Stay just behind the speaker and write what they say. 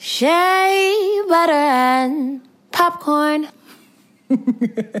Shea butter and popcorn.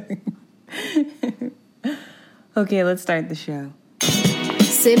 Okay, let's start the show.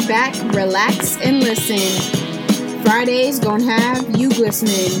 Sit back, relax, and listen. Friday's gonna have you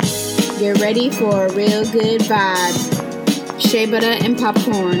glistening. Get ready for a real good vibe. Shea butter and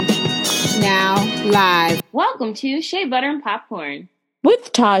popcorn. Now live. Welcome to Shea Butter and Popcorn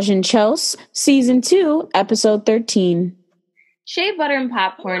with Taj and Chelsea, Season 2, Episode 13. Shea Butter and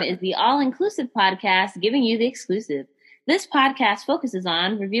Popcorn is the all-inclusive podcast giving you the exclusive. This podcast focuses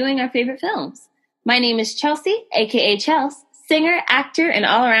on reviewing our favorite films. My name is Chelsea, a.k.a. Chelsea, singer, actor, and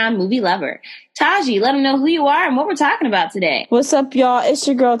all-around movie lover. Taji, let them know who you are and what we're talking about today. What's up, y'all? It's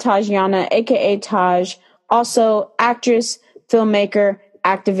your girl, Tajiana, a.k.a. Taj, also actress, filmmaker,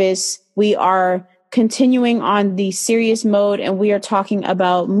 activist. We are continuing on the serious mode, and we are talking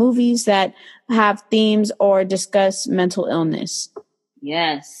about movies that have themes or discuss mental illness.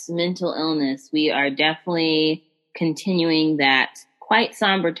 Yes, mental illness. We are definitely continuing that quite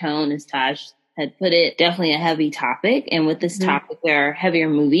somber tone, as Taj had put it. Definitely a heavy topic. And with this topic, there are heavier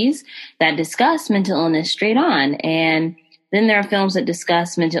movies that discuss mental illness straight on. And then there are films that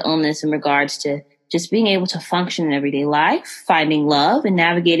discuss mental illness in regards to just being able to function in everyday life, finding love, and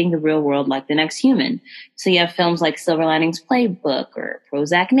navigating the real world like the next human. So you have films like Silver Linings Playbook or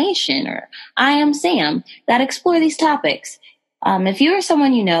Prozac Nation or I Am Sam that explore these topics. If you or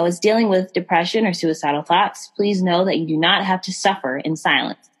someone you know is dealing with depression or suicidal thoughts, please know that you do not have to suffer in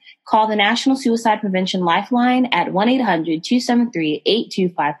silence. Call the National Suicide Prevention Lifeline at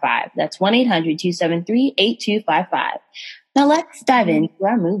 1-800-273-8255. That's 1-800-273-8255. Now let's dive into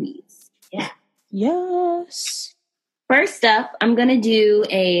our movies. Yeah. Yes. First up, I'm going to do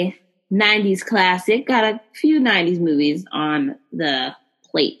a 90s classic. Got a few 90s movies on the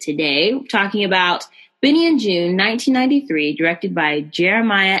plate today. We're talking about Benny and Joon, 1993, directed by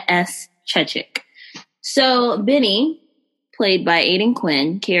Jeremiah S. Chechik. So Benny, played by Aidan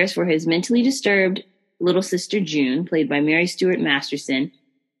Quinn, cares for his mentally disturbed little sister Joon, played by Mary Stuart Masterson,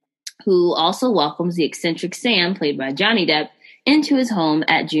 who also welcomes the eccentric Sam, played by Johnny Depp, into his home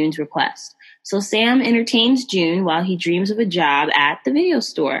at Joon's request. So Sam entertains Joon while he dreams of a job at the video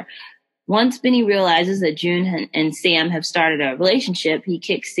store. Once Benny realizes that Joon and Sam have started a relationship, he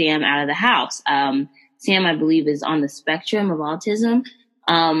kicks Sam out of the house. Sam, I believe, is on the spectrum of autism.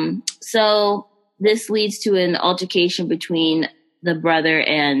 So this leads to an altercation between the brother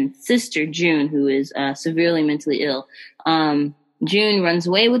and sister, Joon, who is severely mentally ill. Joon runs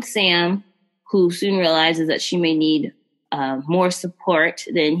away with Sam, who soon realizes that she may need more support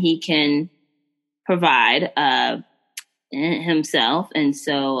than he can provide himself. And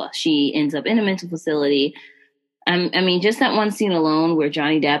so she ends up in a mental facility. I mean, just that one scene alone where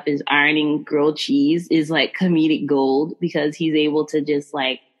Johnny Depp is ironing grilled cheese is like comedic gold, because he's able to just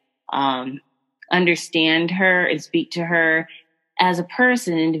like understand her and speak to her as a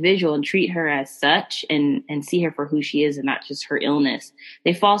person, an individual, and treat her as such and see her for who she is and not just her illness.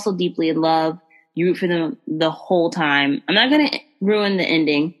 They fall so deeply in love. You root for them the whole time. I'm not going to ruin the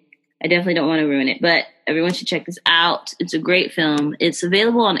ending. I definitely don't want to ruin it, but everyone should check this out. It's a great film. It's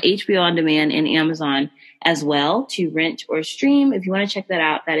available on HBO On Demand and Amazon as well to rent or stream. If you want to check that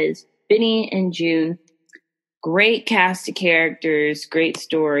out, that is Benny and Joon. Great cast of characters, great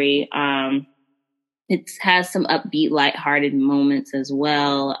story. It has some upbeat, lighthearted moments as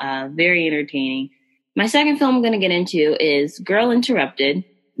well. Very entertaining. My second film I'm going to get into is Girl Interrupted,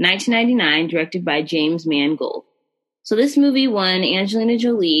 1999, directed by James Mangold. So this movie won Angelina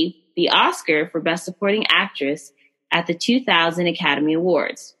Jolie the Oscar for Best Supporting Actress at the 2000 Academy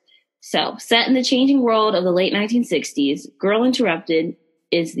Awards. So, set in the changing world of the late 1960s, Girl Interrupted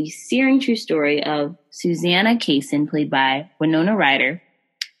is the searing true story of Susanna Kaysen, played by Winona Ryder,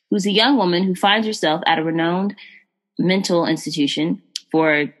 who's a young woman who finds herself at a renowned mental institution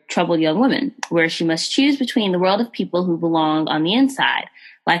for troubled young women, where she must choose between the world of people who belong on the inside,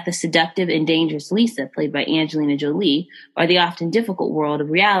 like the seductive and dangerous Lisa, played by Angelina Jolie, or the often difficult world of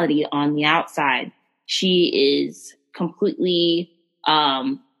reality on the outside. She is completely,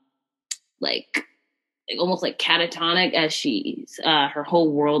 like almost like catatonic as she's, her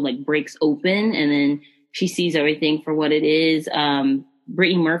whole world like breaks open, and then she sees everything for what it is.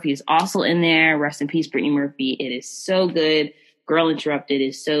 Brittany Murphy is also in there. Rest in peace, Brittany Murphy. It is so good. Girl Interrupted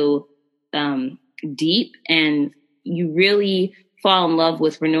is so deep, and you really fall in love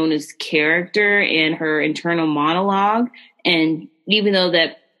with Winona's character and her internal monologue. And even though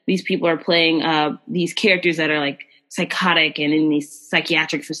that these people are playing these characters that are like psychotic and in these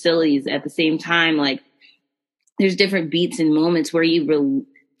psychiatric facilities at the same time, like there's different beats and moments where you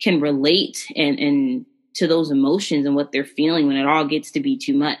can relate and to those emotions and what they're feeling when it all gets to be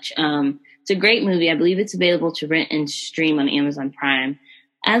too much. It's a great movie. I believe it's available to rent and stream on Amazon Prime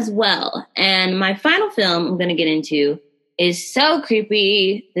as well. And my final film I'm going to get into is so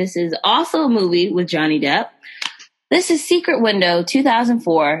creepy. This is also a movie with Johnny Depp. This is Secret Window,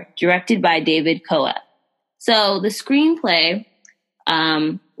 2004, directed by David Koepp. So the screenplay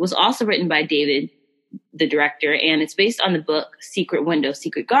was also written by David, the director, and it's based on the book Secret Window,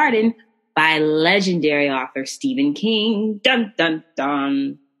 Secret Garden by legendary author Stephen King. Dun, dun,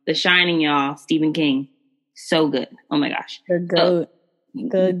 dun. The Shining, y'all. Stephen King. So good. Oh, my gosh. The GOAT.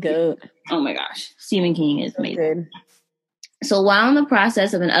 The GOAT. Oh, my gosh. Stephen King is amazing. So while in the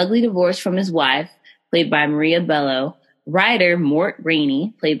process of an ugly divorce from his wife, played by Maria Bello, writer Mort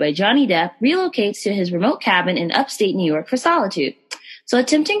Rainey, played by Johnny Depp, relocates to his remote cabin in upstate New York for solitude. So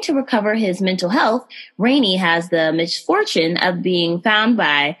attempting to recover his mental health, Rainey has the misfortune of being found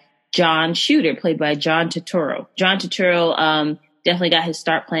by John Shooter, played by John Turturro. John Turturro definitely got his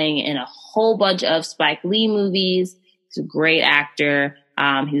start playing in a whole bunch of Spike Lee movies. He's a great actor.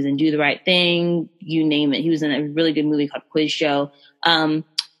 He was in Do the Right Thing, you name it. He was in a really good movie called Quiz Show.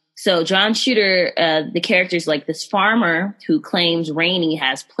 So John Shooter, the character is like this farmer who claims Rainey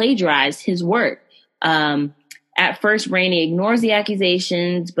has plagiarized his work. At first, Rainey ignores the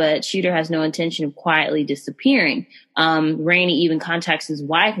accusations, but Shooter has no intention of quietly disappearing. Rainey even contacts his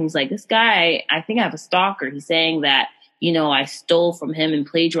wife and he's like, this guy, I think I have a stalker. He's saying that, I stole from him and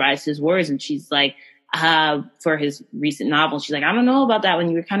plagiarized his words. And she's like, for his recent novel, she's like, I don't know about that one.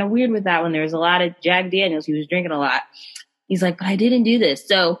 You were kind of weird with that one. There was a lot of Jack Daniels. He was drinking a lot. He's like, but I didn't do this.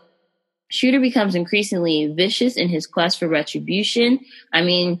 So Shooter becomes increasingly vicious in his quest for retribution. I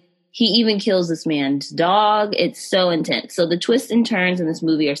mean, he even kills this man's dog. It's so intense. So the twists and turns in this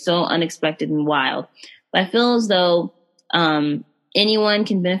movie are so unexpected and wild. But I feel as though anyone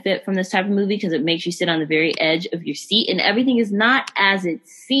can benefit from this type of movie because it makes you sit on the very edge of your seat and everything is not as it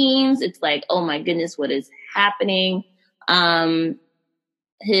seems. It's like, oh my goodness, what is happening?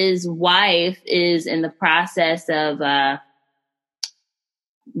 His wife is in the process of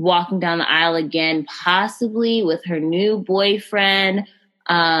walking down the aisle again, possibly with her new boyfriend,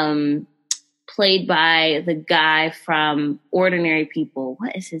 played by the guy from Ordinary People.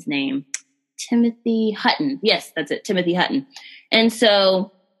 What is his name? Timothy Hutton. Yes, that's it. Timothy Hutton. And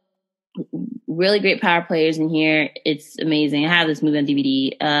so really great power players in here. It's amazing. I have this movie on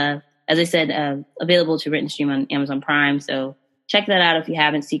DVD. As I said, available to rent and stream on Amazon Prime. So check that out if you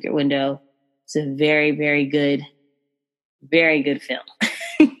haven't. Secret Window. It's a very, very good film.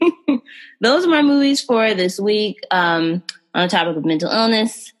 Those are my movies for this week on the topic of mental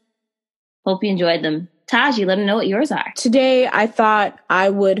illness. Hope you enjoyed them. Taji, let them know what yours are. Today, I thought I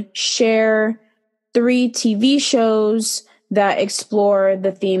would share 3 TV shows that explore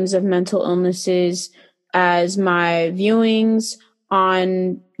the themes of mental illnesses as my viewings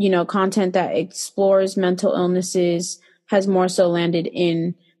on, content that explores mental illnesses has more so landed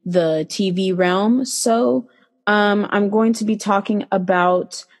in the TV realm. So I'm going to be talking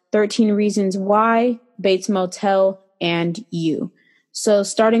about 13 Reasons Why, Bates Motel, and You. So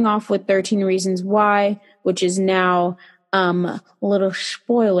starting off with 13 Reasons Why, which is now a little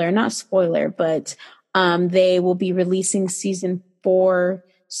not spoiler, but they will be releasing season 4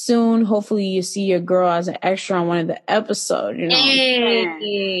 soon. Hopefully you see your girl as an extra on one of the episodes,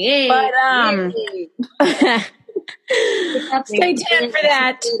 stay tuned for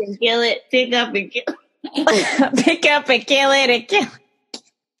that. Kill it, pick up and kill it. Pick up and kill it and kill it.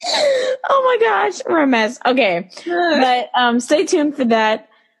 Oh my gosh, we're a mess. Okay. But stay tuned for that.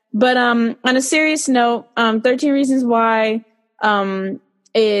 But on a serious note, 13 Reasons Why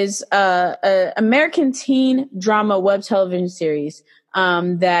is a American teen drama web television series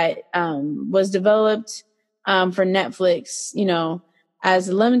that was developed for Netflix, as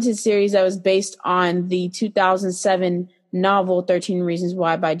a limited series that was based on the 2007 novel 13 Reasons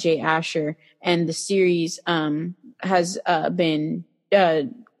Why by Jay Asher. And the series has been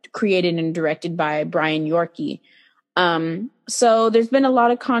created and directed by Brian Yorkie. So there's been a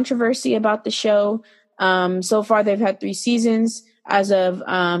lot of controversy about the show. So far, they've had 3 seasons as of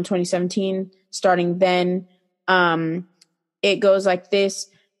 2017. Starting then, it goes like this.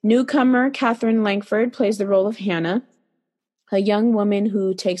 Newcomer Catherine Langford plays the role of Hannah, a young woman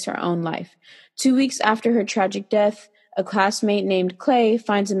who takes her own life. 2 weeks after her tragic death, a classmate named Clay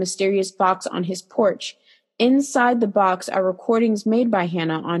finds a mysterious box on his porch. Inside the box are recordings made by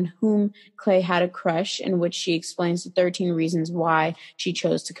Hannah on whom Clay had a crush, in which she explains the 13 reasons why she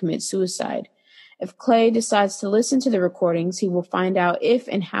chose to commit suicide. If Clay decides to listen to the recordings, he will find out if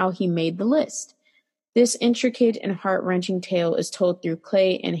and how he made the list. This intricate and heart-wrenching tale is told through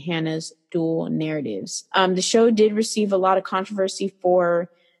Clay and Hannah's dual narratives. The show did receive a lot of controversy for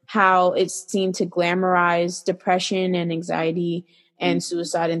how it seemed to glamorize depression and anxiety and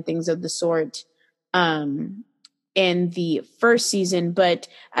suicide and things of the sort in the first season. But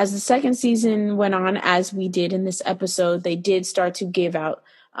as the second season went on, as we did in this episode, they did start to give out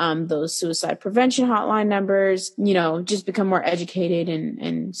those suicide prevention hotline numbers, just become more educated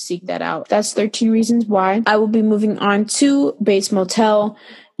and seek that out. That's 13 Reasons Why. I will be moving on to Bates Motel.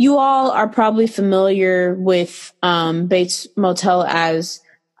 You all are probably familiar with Bates Motel as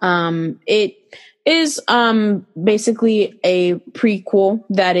it is basically a prequel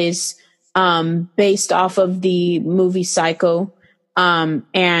that is based off of the movie Psycho.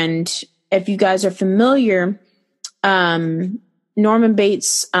 And if you guys are familiar, Norman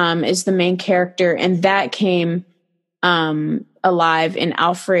Bates is the main character, and that came alive in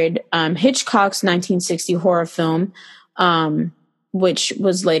Alfred Hitchcock's 1960 horror film, which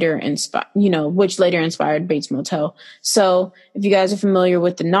later inspired Bates Motel. So if you guys are familiar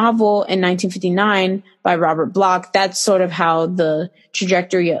with the novel in 1959 by Robert Bloch, that's sort of how the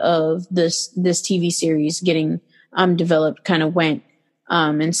trajectory of this TV series getting developed kind of went.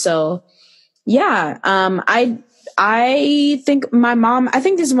 And so, yeah, I think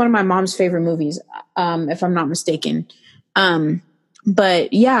this is one of my mom's favorite movies, if I'm not mistaken.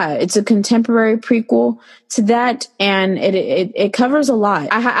 But yeah, it's a contemporary prequel to that, and it covers a lot.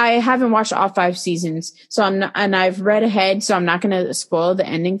 I haven't watched all 5 seasons, so and I've read ahead, so I'm not going to spoil the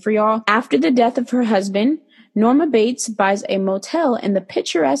ending for y'all. After the death of her husband, Norma Bates buys a motel in the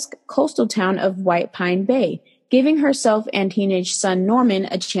picturesque coastal town of White Pine Bay, giving herself and teenage son Norman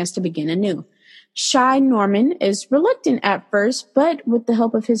a chance to begin anew. Shy Norman is reluctant at first, but with the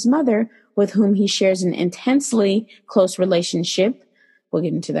help of his mother, with whom he shares an intensely close relationship, we'll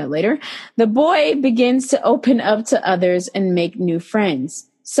get into that later, the boy begins to open up to others and make new friends.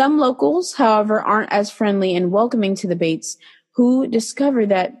 Some locals, however, aren't as friendly and welcoming to the Bates, who discover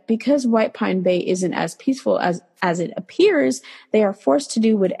that because White Pine Bay isn't as peaceful as it appears, they are forced to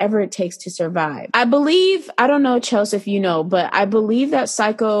do whatever it takes to survive. I don't know, Chelsea, if you know, but I believe that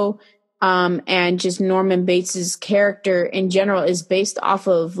Psycho and just Norman Bates's character in general is based off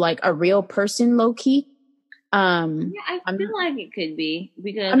of like a real person, low key. I feel like it could be,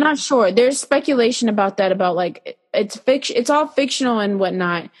 because I'm not sure. There's speculation about that, about like it's fiction. It's all fictional and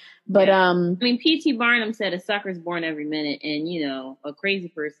whatnot. But I mean, P.T. Barnum said a sucker's born every minute, and a crazy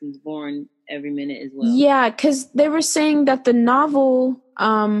person's born every minute as well. Yeah, because they were saying that the novel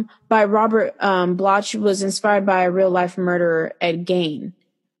by Robert Bloch was inspired by a real life murderer, Ed Gein.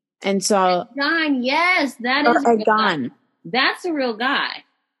 And so Gein, yes, that is Ed Gein. That's a real guy.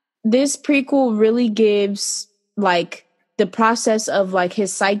 This prequel really gives like the process of like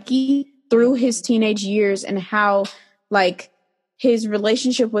his psyche through his teenage years, and how like his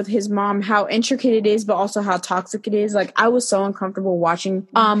relationship with his mom, how intricate it is, but also how toxic it is. Like, I was so uncomfortable watching.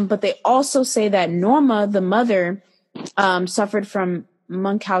 But they also say that Norma, the mother, suffered from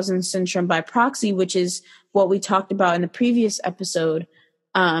Munchausen syndrome by proxy, which is what we talked about in the previous episode.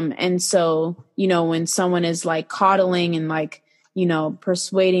 And so, when someone is like coddling and like,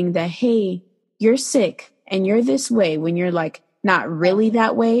 persuading that, hey, you're sick and you're this way, when you're like not really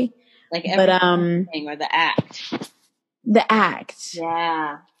that way. Like everything, or the act. The act.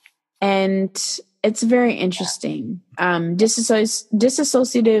 Yeah. And it's very interesting. Dissociative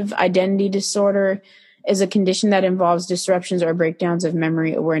identity disorder is a condition that involves disruptions or breakdowns of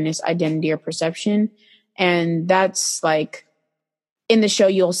memory, awareness, identity, or perception. And that's like, in the show,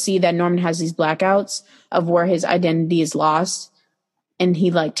 you'll see that Norman has these blackouts of where his identity is lost, and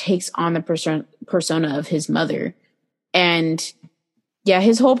he like takes on the persona of his mother. And yeah,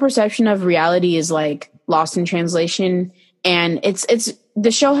 his whole perception of reality is like lost in translation. And it's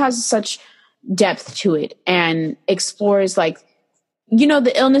the show has such depth to it and explores like,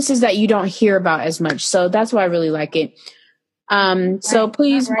 the illnesses that you don't hear about as much. So that's why I really like it. So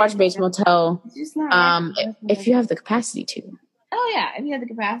please watch Bates Motel if you have the capacity to. Oh yeah, if you have the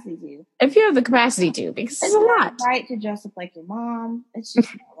capacity to. Because it's a lot. Right to dress up like your mom. It's just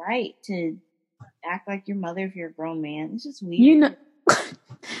not right to act like your mother if you're a grown man. It's just weird.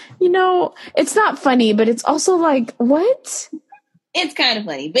 It's not funny, but it's also like, what? It's kind of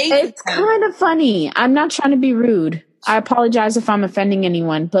funny. It's kind of funny. I'm not trying to be rude. I apologize if I'm offending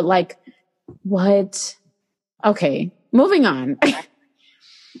anyone, but like, what? Okay, moving on.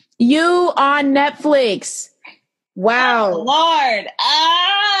 You on Netflix. Wow. Oh, Lord.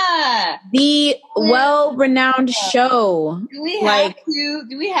 The well-renowned show. Do we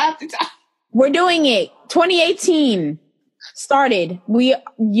have to talk? We're doing it. 2018. started. We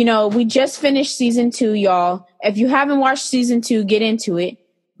just finished season 2, y'all. If you haven't watched season 2, get into it.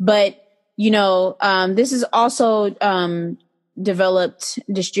 But, this is also developed,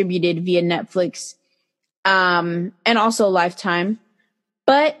 distributed via Netflix, and also Lifetime.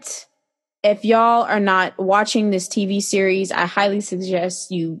 But if y'all are not watching this TV series, I highly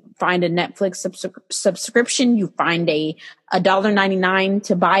suggest you find a Netflix subscription. You find a $1.99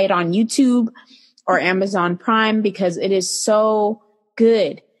 to buy it on YouTube or Amazon Prime, because it is so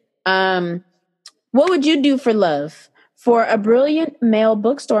good. What would you do for love? For a brilliant male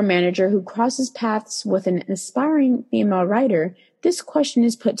bookstore manager who crosses paths with an aspiring female writer, this question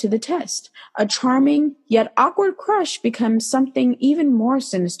is put to the test. A charming yet awkward crush becomes something even more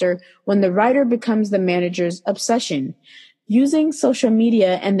sinister when the writer becomes the manager's obsession. Using social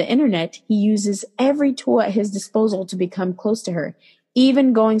media and the internet, he uses every tool at his disposal to become close to her,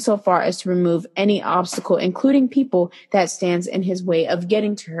 even going so far as to remove any obstacle, including people that stands in his way of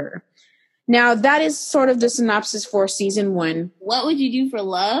getting to her. Now, that is sort of the synopsis for season 1. What would you do for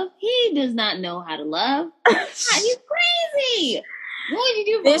love? He does not know how to love. He's crazy. What would you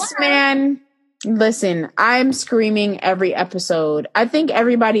do for this love? Man, listen, I'm screaming every episode. I think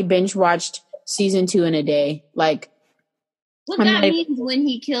everybody binge watched season 2 in a day. Like, what that means when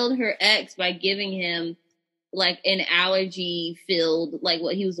he killed her ex by giving him like an allergy filled, like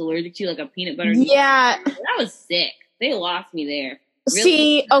what he was allergic to, like a peanut butter. Yeah. That was sick. They lost me there. Really?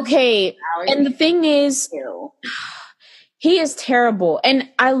 See, okay. And the thing is, he is terrible. And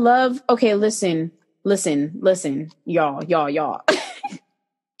I love, okay, listen, y'all.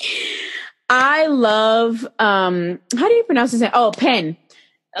 I love, how do you pronounce his name? Oh, Penn.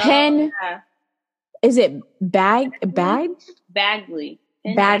 Penn. Yeah. Is it Bagley? Bagley.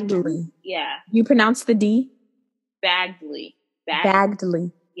 Yeah. You pronounce the D? Bagley.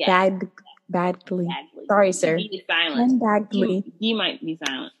 Yeah. Bagley. Sorry, sir. D is silent. Bagley. D might be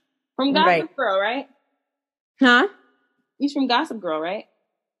silent. From Gossip Girl, right? Huh? He's from Gossip Girl, right?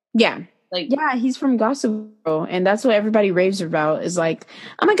 Yeah. Yeah, he's from Gossip Girl, and that's what everybody raves about. Is like,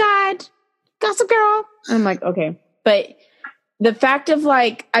 oh my God, Gossip Girl. And I'm like, okay, but the fact of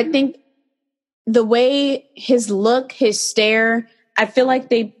like, I think the way his look, his stare, I feel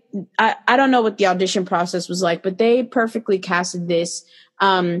like I don't know what the audition process was like, but they perfectly casted this.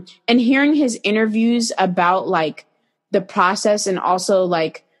 And hearing his interviews about like the process and also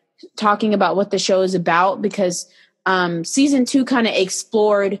like talking about what the show is about, because season 2 kind of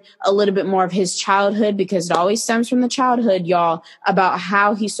explored a little bit more of his childhood, because it always stems from the childhood, y'all, about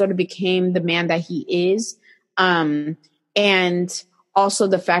how he sort of became the man that he is. And also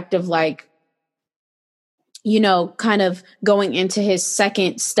the fact of like, kind of going into his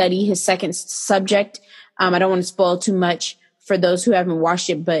second study, his second subject. I don't want to spoil too much for those who haven't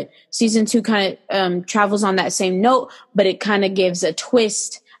watched it, but season 2 kind of travels on that same note, but it kind of gives a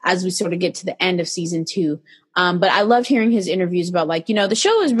twist as we sort of get to the end of season 2. But I loved hearing his interviews about like, the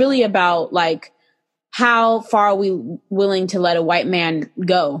show is really about like, how far are we willing to let a white man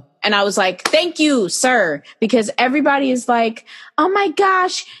go? And I was like, thank you, sir. Because everybody is like, oh my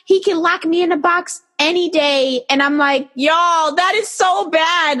gosh, he can lock me in a box any day. And I'm like, y'all, that is so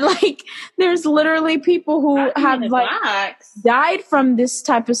bad. Like, there's literally people who have like died from this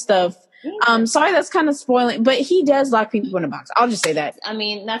type of stuff. Sorry, that's kind of spoiling, but he does lock people in a box. I'll just say that. I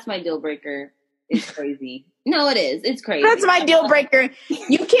mean, that's my deal breaker. It's crazy. No, it is. It's crazy. That's my deal breaker.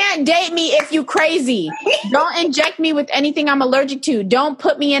 You can't date me if you crazy. Don't inject me with anything I'm allergic to. Don't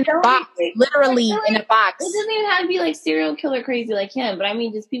put me in a box, literally in a box. It doesn't even have to be like serial killer crazy like him, but I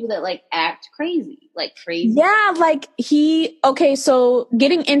mean just people that like act crazy, like crazy. Yeah, like so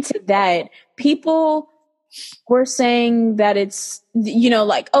getting into that, people were saying that it's,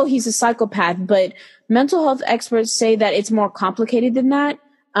 like, oh, he's a psychopath, but mental health experts say that it's more complicated than that.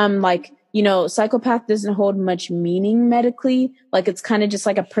 Psychopath doesn't hold much meaning medically. Like, it's kind of just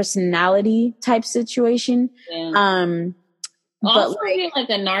like a personality type situation. Yeah. Also, like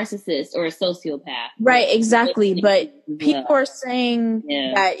a narcissist or a sociopath. Right, exactly. But people are saying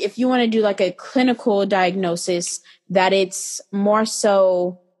that if you want to do like a clinical diagnosis, that it's more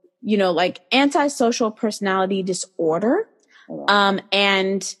so, like antisocial personality disorder.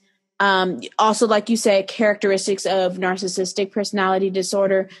 And also, like you said, characteristics of narcissistic personality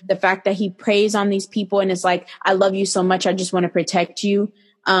disorder, the fact that he preys on these people and is like, I love you so much, I just want to protect you.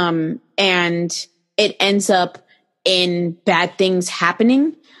 And it ends up in bad things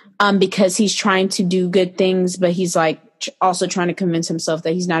happening, because he's trying to do good things, but he's like also trying to convince himself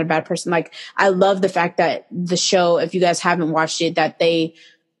that he's not a bad person. Like, I love the fact that the show, if you guys haven't watched it, that they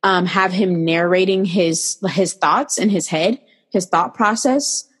have him narrating his thoughts in his head. his thought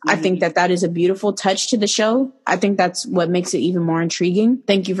process. I think that is a beautiful touch to the show. I think that's what makes it even more intriguing.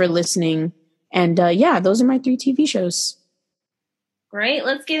 Thank you for listening. And those are my 3 TV shows. Great.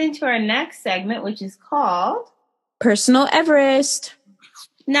 Let's get into our next segment, which is called Personal Everest.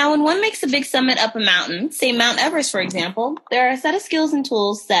 Now, when one makes a big summit up a mountain, say Mount Everest, for example, there are a set of skills and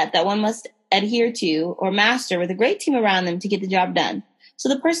tools set that one must adhere to or master with a great team around them to get the job done. So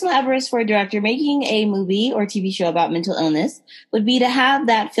the personal Everest for a director making a movie or TV show about mental illness would be to have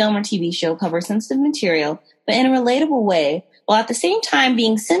that film or TV show cover sensitive material, but in a relatable way, while at the same time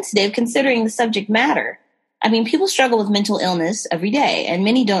being sensitive considering the subject matter. I mean, people struggle with mental illness every day, and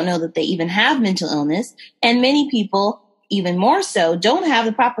many don't know that they even have mental illness, and many people, even more so, don't have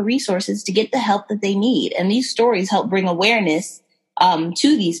the proper resources to get the help that they need. And these stories help bring awareness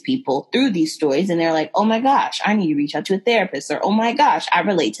to these people through these stories. And they're like, oh my gosh, I need to reach out to a therapist, or, oh my gosh, I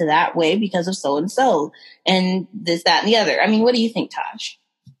relate to that way because of so-and-so and this, that, and the other. I mean, what do you think, Taj?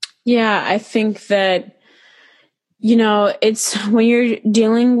 Yeah, I think that, it's when you're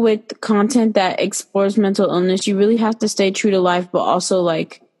dealing with content that explores mental illness, you really have to stay true to life, but also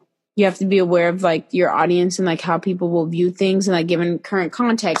like you have to be aware of like your audience and like how people will view things and like given current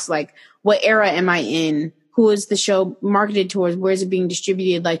context, like what era am I in? Who is the show marketed towards? Where is it being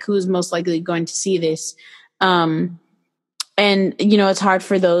distributed? Like, who is most likely going to see this? And, it's hard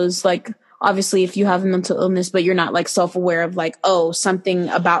for those, like, obviously, if you have a mental illness, but you're not, like, self-aware of, like, oh, something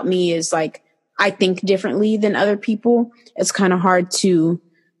about me is, like, I think differently than other people. It's kind of hard to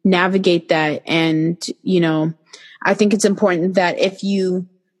navigate that. And, I think it's important that if you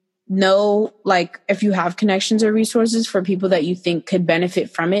know, like, if you have connections or resources for people that you think could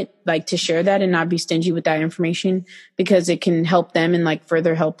benefit from it, like to share that and not be stingy with that information, because it can help them and like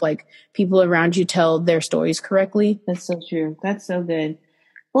further help like people around you tell their stories correctly. That's so true. That's so good.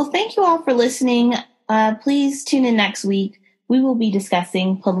 Well, thank you all for listening. Please tune in next week. We will be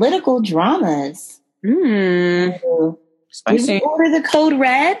discussing political dramas. So, did you order the code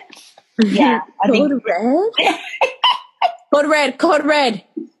red? Yeah. Code red? Code red.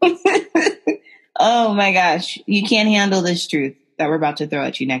 Oh my gosh. You can't handle this truth that we're about to throw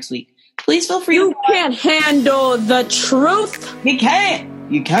at you next week. Please feel free. You can't handle the truth. You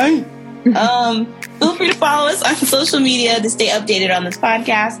can't. You can't. Feel free to follow us on social media to stay updated on this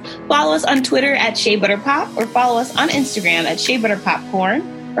podcast. Follow us on Twitter at Shea Butter Pop, or follow us on Instagram at Shea Butter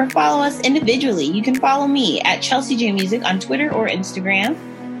Popcorn, or follow us individually. You can follow me at Chelsea J Music on Twitter or Instagram.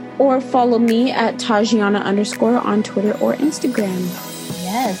 Or follow me at Tajiana _ on Twitter or Instagram.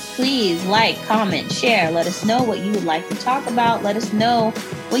 Yes, please like, comment, share. Let us know what you would like to talk about. Let us know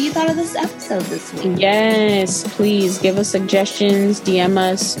what you thought of this episode this week. Yes, please give us suggestions, DM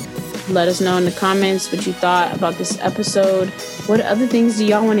us. Let us know in the comments what you thought about this episode. What other things do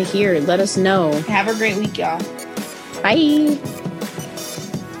y'all want to hear? Let us know. Have a great week, y'all. Bye.